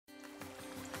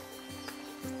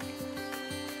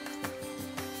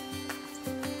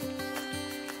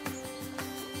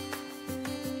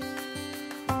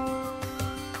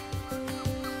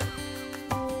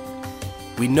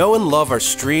We know and love our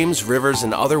streams, rivers,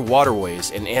 and other waterways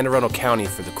in Anne Arundel County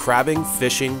for the crabbing,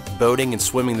 fishing, boating, and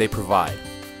swimming they provide.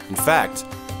 In fact,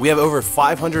 we have over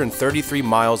 533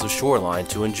 miles of shoreline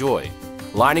to enjoy,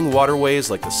 lining waterways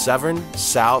like the Severn,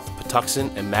 South,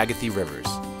 Patuxent, and Magothy rivers.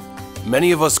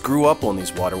 Many of us grew up on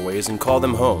these waterways and call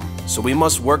them home, so we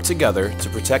must work together to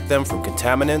protect them from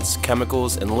contaminants,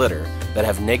 chemicals, and litter that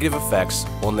have negative effects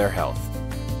on their health.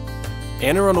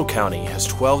 Anne Arundel County has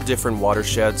 12 different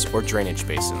watersheds or drainage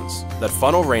basins that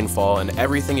funnel rainfall and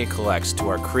everything it collects to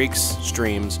our creeks,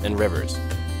 streams, and rivers,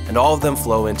 and all of them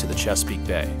flow into the Chesapeake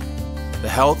Bay. The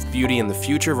health, beauty, and the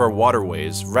future of our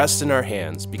waterways rest in our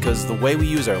hands because the way we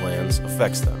use our lands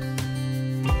affects them.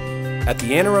 At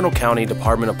the Anne Arundel County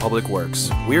Department of Public Works,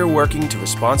 we are working to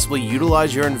responsibly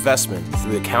utilize your investment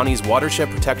through the county's watershed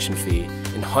protection fee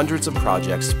in hundreds of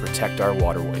projects to protect our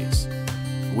waterways.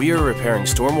 We are repairing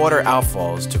stormwater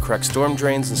outfalls to correct storm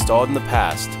drains installed in the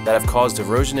past that have caused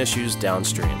erosion issues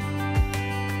downstream.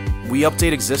 We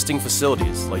update existing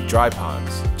facilities like dry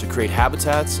ponds to create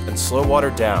habitats and slow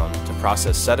water down to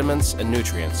process sediments and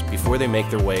nutrients before they make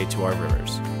their way to our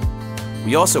rivers.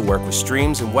 We also work with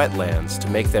streams and wetlands to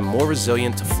make them more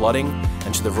resilient to flooding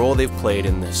and to the role they've played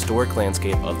in the historic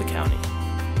landscape of the county.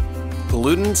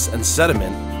 Pollutants and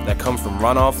sediment that come from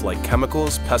runoff like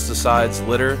chemicals, pesticides,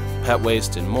 litter, pet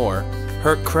waste, and more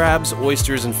hurt crabs,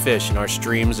 oysters, and fish in our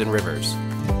streams and rivers,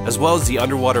 as well as the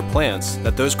underwater plants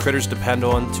that those critters depend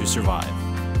on to survive.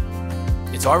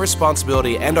 It's our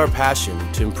responsibility and our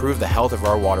passion to improve the health of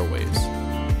our waterways.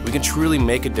 We can truly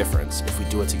make a difference if we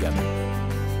do it together.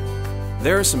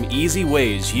 There are some easy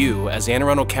ways you, as Anne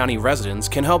Arundel County residents,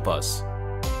 can help us.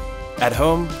 At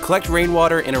home, collect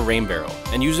rainwater in a rain barrel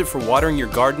and use it for watering your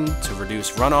garden to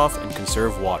reduce runoff and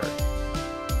conserve water.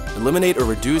 Eliminate or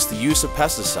reduce the use of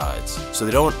pesticides so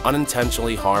they don't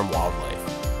unintentionally harm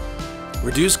wildlife.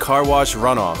 Reduce car wash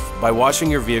runoff by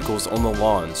washing your vehicles on the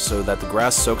lawns so that the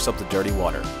grass soaks up the dirty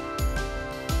water.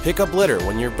 Pick up litter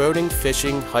when you're boating,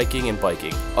 fishing, hiking, and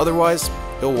biking, otherwise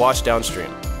it'll wash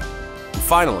downstream. And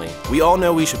finally, we all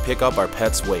know we should pick up our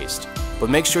pets' waste, but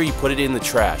make sure you put it in the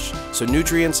trash so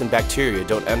nutrients and bacteria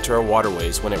don't enter our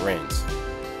waterways when it rains.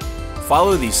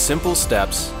 Follow these simple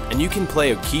steps and you can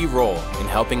play a key role in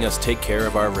helping us take care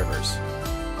of our rivers.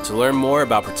 To learn more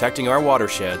about protecting our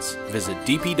watersheds, visit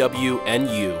dpwnu.com.